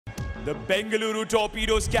The Bengaluru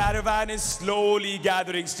Torpedoes caravan is slowly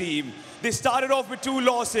gathering steam. They started off with 2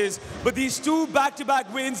 losses, but these 2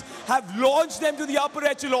 back-to-back wins have launched them to the upper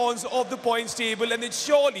echelons of the points table, and they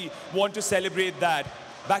surely want to celebrate that.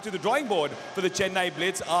 Back to the drawing board for the Chennai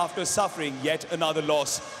Blitz after suffering yet another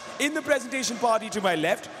loss. In the presentation party to my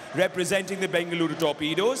left, representing the Bengaluru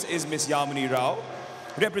Torpedoes is Miss Yamini Rao.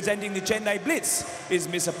 Representing the Chennai Blitz is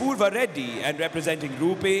Miss Apurva Reddy, and representing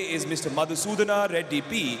RuPay is Mr. Madhusudana Reddy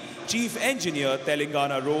P, Chief Engineer,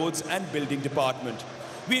 Telangana Roads and Building Department.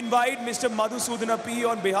 We invite Mr. Madhusudana P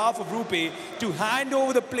on behalf of RuPay to hand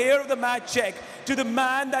over the player of the match check to the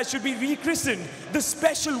man that should be rechristened, the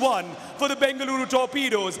special one for the Bengaluru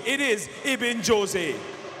Torpedoes. It is Ibn Jose.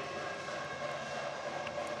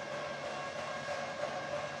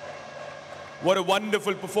 What a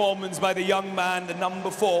wonderful performance by the young man, the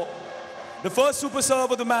number 4. The first super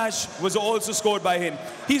serve of the match was also scored by him.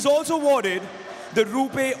 He's also awarded the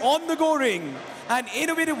RuPay on-the-go ring, an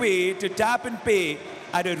innovative way to tap and pay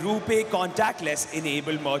at a RuPay contactless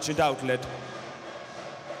enabled merchant outlet.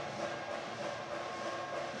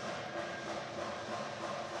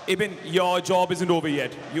 Ibn, your job isn't over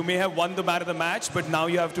yet. You may have won the man of the match, but now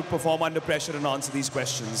you have to perform under pressure and answer these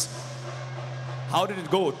questions. How did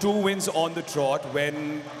it go? 2 wins on the trot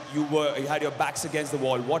when you had your backs against the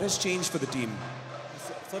wall. What has changed for the team?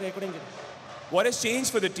 Sorry, I couldn't get it. What has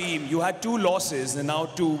changed for the team? You had 2 losses and now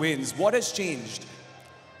 2 wins. What has changed?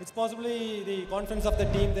 It's possibly the confidence of the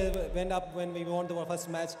team that went up when we won the first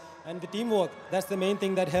match, and the teamwork. That's the main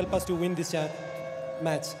thing that helped us to win this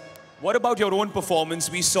match. What about your own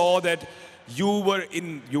performance? We saw that you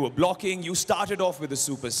were blocking. You started off with a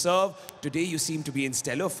super serve. Today you seem to be in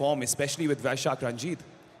stellar form, especially with Vaishak Ranjit.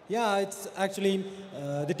 Yeah, it's actually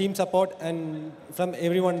the team support, and from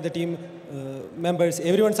everyone, the team members,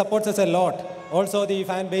 everyone supports us a lot. Also the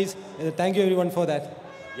fan base, thank you everyone for that.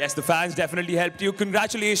 Yes, the fans definitely helped you.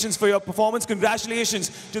 Congratulations for your performance. Congratulations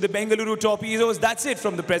to the Bengaluru Torpedoes. That's it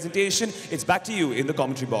from the presentation. It's back to you in the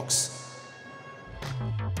commentary box.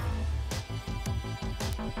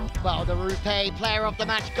 Well, the RuPay player of the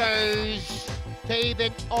match goes to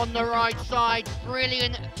Ibn on the right side.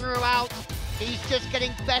 Brilliant throughout. He's just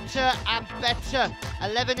getting better and better.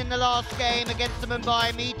 11 in the last game against the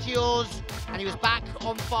Mumbai Meteors, and he was back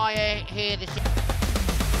on fire here this year.